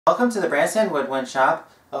Welcome to the Brass and Woodwind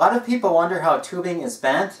Shop. A lot of people wonder how tubing is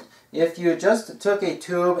bent. If you just took a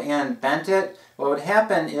tube and bent it, what would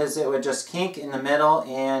happen is it would just kink in the middle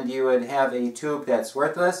and you would have a tube that's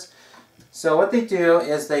worthless. So what they do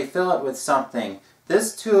is they fill it with something.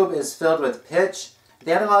 This tube is filled with pitch.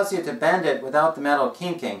 That allows you to bend it without the metal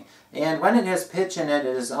kinking. And when it has pitch in it,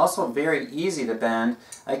 it is also very easy to bend.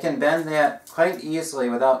 I can bend that quite easily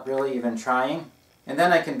without really even trying. And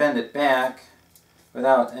then I can bend it back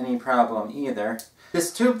without any problem either.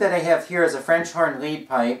 This tube that I have here is a French horn lead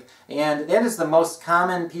pipe, and that is the most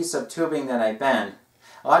common piece of tubing that I bend.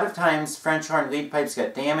 A lot of times French horn lead pipes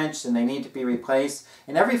get damaged and they need to be replaced,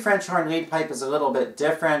 and every French horn lead pipe is a little bit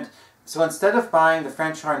different. So instead of buying the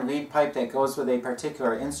French horn lead pipe that goes with a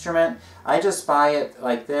particular instrument, I just buy it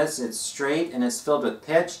like this. It's straight and it's filled with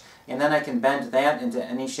pitch, and then I can bend that into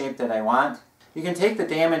any shape that I want. You can take the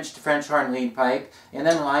damaged French horn lead pipe and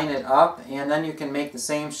then line it up, and then you can make the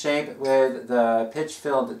same shape with the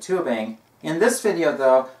pitch-filled tubing. In this video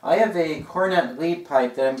though, I have a cornet lead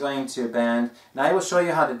pipe that I'm going to bend, and I will show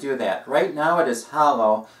you how to do that. Right now it is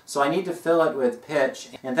hollow, so I need to fill it with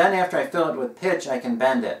pitch, and then after I fill it with pitch I can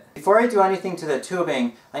bend it. Before I do anything to the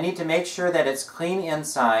tubing, I need to make sure that it's clean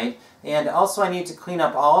inside, and also I need to clean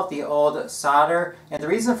up all of the old solder. And the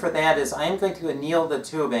reason for that is I'm going to anneal the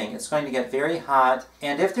tubing. It's going to get very hot,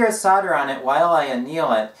 and if there is solder on it while I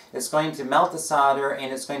anneal it, it's going to melt the solder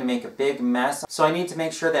and it's going to make a big mess. So I need to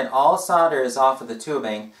make sure that all solder is off of the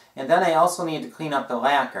tubing, and then I also need to clean up the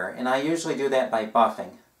lacquer, and I usually do that by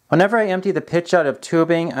buffing. Whenever I empty the pitch out of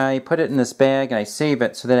tubing, I put it in this bag and I save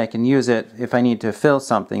it so that I can use it if I need to fill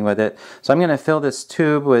something with it. So I'm going to fill this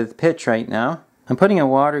tube with pitch right now. I'm putting a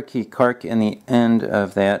water key cork in the end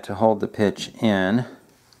of that to hold the pitch in.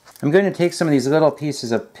 I'm going to take some of these little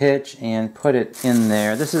pieces of pitch and put it in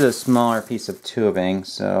there. This is a smaller piece of tubing,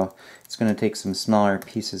 so it's going to take some smaller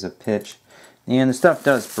pieces of pitch. And the stuff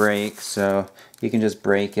does break, so you can just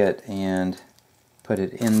break it and put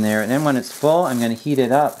it in there. And then when it's full, I'm going to heat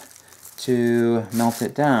it up to melt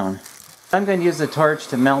it down. I'm going to use the torch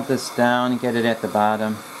to melt this down and get it at the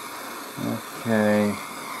bottom. Okay.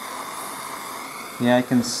 Yeah, I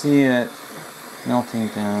can see it melting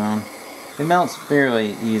down. It melts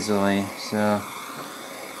fairly easily, so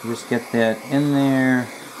just get that in there,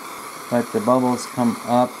 let the bubbles come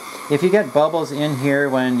up. If you get bubbles in here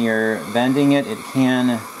when you're bending it, it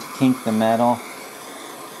can kink the metal.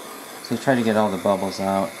 So try to get all the bubbles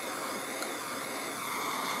out.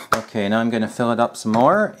 Okay, now I'm going to fill it up some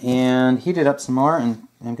more and heat it up some more, and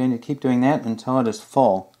I'm going to keep doing that until it is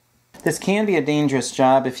full. This can be a dangerous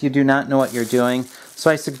job if you do not know what you're doing, so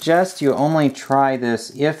I suggest you only try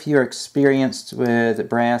this if you're experienced with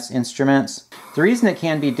brass instruments. The reason it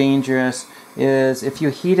can be dangerous is if you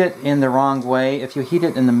heat it in the wrong way. If you heat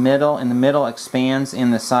it in the middle and the middle expands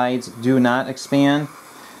and the sides do not expand,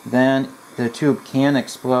 then the tube can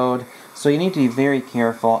explode. So you need to be very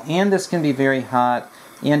careful, and this can be very hot,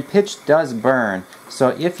 and pitch does burn. So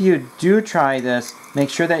if you do try this, make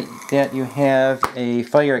sure that you have a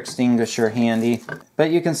fire extinguisher handy.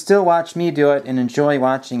 But you can still watch me do it and enjoy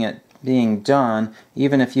watching it being done,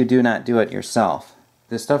 even if you do not do it yourself.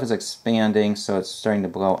 This stuff is expanding, so it's starting to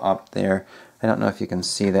blow up there. I don't know if you can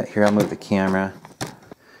see that. Here, I'll move the camera.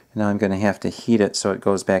 Now I'm going to have to heat it so it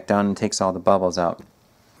goes back down and takes all the bubbles out.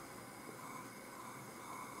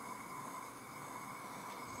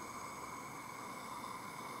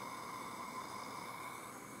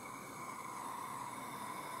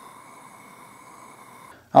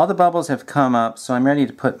 All the bubbles have come up, so I'm ready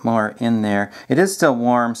to put more in there. It is still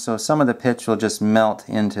warm, so some of the pitch will just melt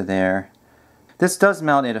into there. This does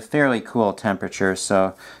melt at a fairly cool temperature,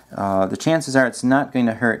 so the chances are it's not going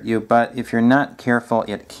to hurt you, but if you're not careful,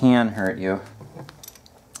 it can hurt you.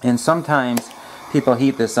 And sometimes people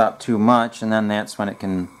heat this up too much, and then that's when it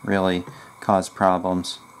can really cause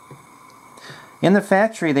problems. In the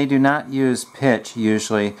factory, they do not use pitch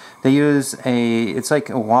usually. They use it's like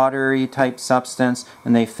a watery type substance,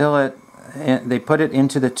 and they fill it, they put it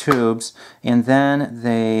into the tubes, and then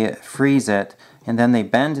they freeze it, and then they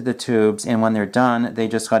bend the tubes, and when they're done, they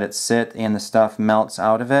just let it sit and the stuff melts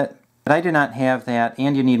out of it. But I do not have that,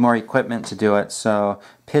 and you need more equipment to do it, so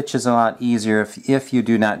pitch is a lot easier if you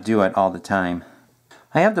do not do it all the time.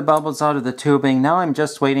 I have the bubbles out of the tubing. Now I'm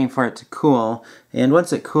just waiting for it to cool, and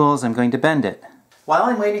once it cools, I'm going to bend it. While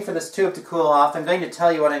I'm waiting for this tube to cool off, I'm going to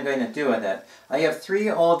tell you what I'm going to do with it. I have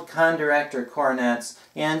 3 old Condirector cornets,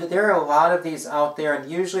 and there are a lot of these out there, and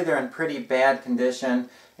usually they're in pretty bad condition,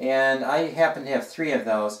 and I happen to have 3 of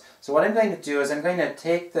those. So what I'm going to do is I'm going to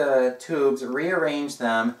take the tubes, rearrange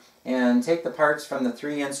them, and take the parts from the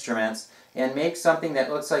 3 instruments, and make something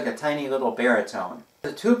that looks like a tiny little baritone.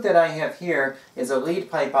 The tube that I have here is a lead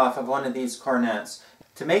pipe off of one of these cornets.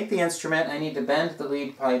 To make the instrument, I need to bend the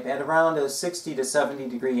lead pipe at around a 60 to 70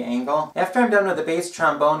 degree angle. After I'm done with the bass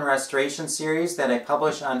trombone restoration series that I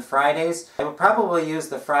publish on Fridays, I will probably use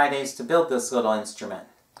the Fridays to build this little instrument.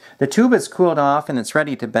 The tube is cooled off and it's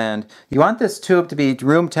ready to bend. You want this tube to be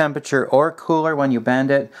room temperature or cooler when you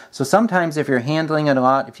bend it. So sometimes if you're handling it a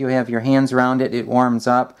lot, if you have your hands around it, it warms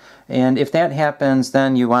up. And if that happens,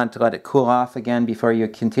 then you want to let it cool off again before you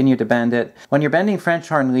continue to bend it. When you're bending French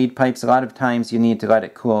horn lead pipes, a lot of times you need to let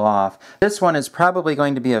it cool off. This one is probably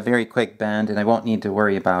going to be a very quick bend and I won't need to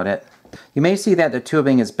worry about it. You may see that the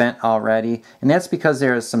tubing is bent already, and that's because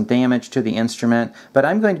there is some damage to the instrument, but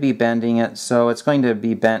I'm going to be bending it, so it's going to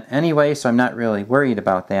be bent anyway, so I'm not really worried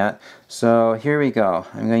about that. So here we go.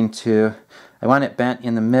 I want it bent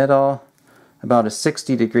in the middle, about a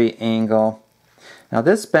 60 degree angle. Now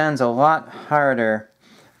this bends a lot harder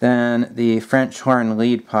than the French horn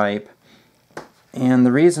lead pipe, and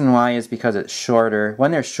the reason why is because it's shorter.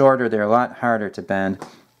 When they're shorter, they're a lot harder to bend.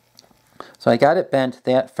 So I got it bent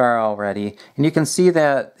that far already, and you can see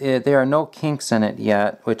that there are no kinks in it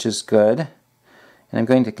yet, which is good. And I'm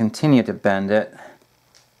going to continue to bend it.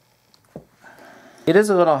 It is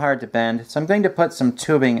a little hard to bend, so I'm going to put some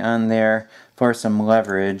tubing on there for some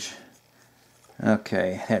leverage.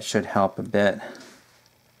 Okay, that should help a bit.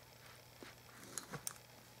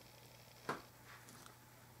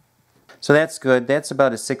 So that's good. That's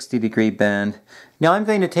about a 60 degree bend. Now I'm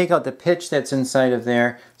going to take out the pitch that's inside of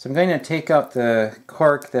there. So I'm going to take out the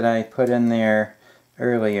cork that I put in there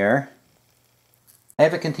earlier. I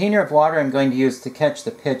have a container of water I'm going to use to catch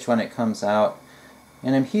the pitch when it comes out.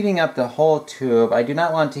 And I'm heating up the whole tube. I do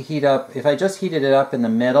not want to heat up, if I just heated it up in the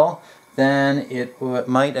middle, then it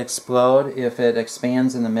might explode if it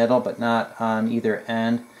expands in the middle but not on either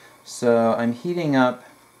end. So I'm heating up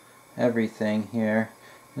everything here.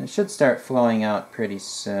 And it should start flowing out pretty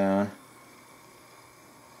soon.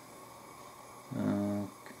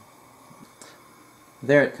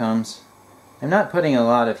 There it comes. I'm not putting a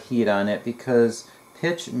lot of heat on it because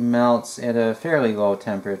pitch melts at a fairly low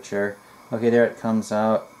temperature. Okay, there it comes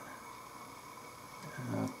out.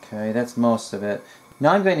 Okay, that's most of it.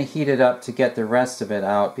 Now I'm going to heat it up to get the rest of it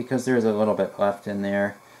out because there's a little bit left in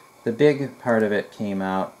there. The big part of it came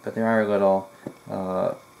out, but there are little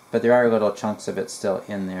chunks of it still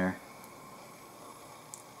in there.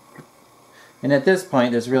 And at this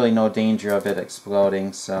point there's really no danger of it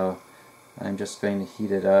exploding, so I'm just going to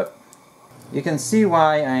heat it up. You can see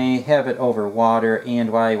why I have it over water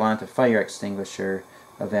and why I want a fire extinguisher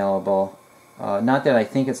available. Not that I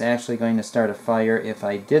think it's actually going to start a fire. If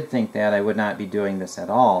I did think that, I would not be doing this at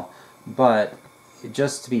all. But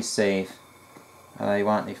just to be safe, I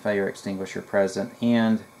want a fire extinguisher present,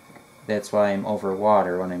 and that's why I'm over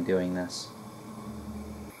water when I'm doing this.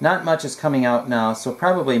 Not much is coming out now, so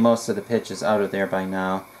probably most of the pitch is out of there by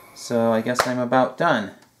now. So I guess I'm about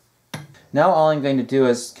done. Now all I'm going to do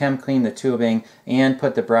is chem clean the tubing and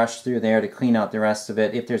put the brush through there to clean out the rest of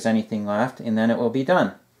it if there's anything left, and then it will be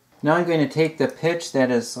done. Now I'm going to take the pitch that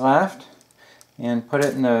is left and put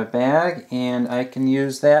it in the bag, and I can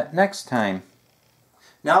use that next time.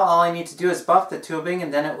 Now all I need to do is buff the tubing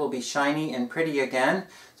and then it will be shiny and pretty again.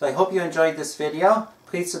 So I hope you enjoyed this video.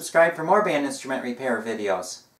 Please subscribe for more band instrument repair videos.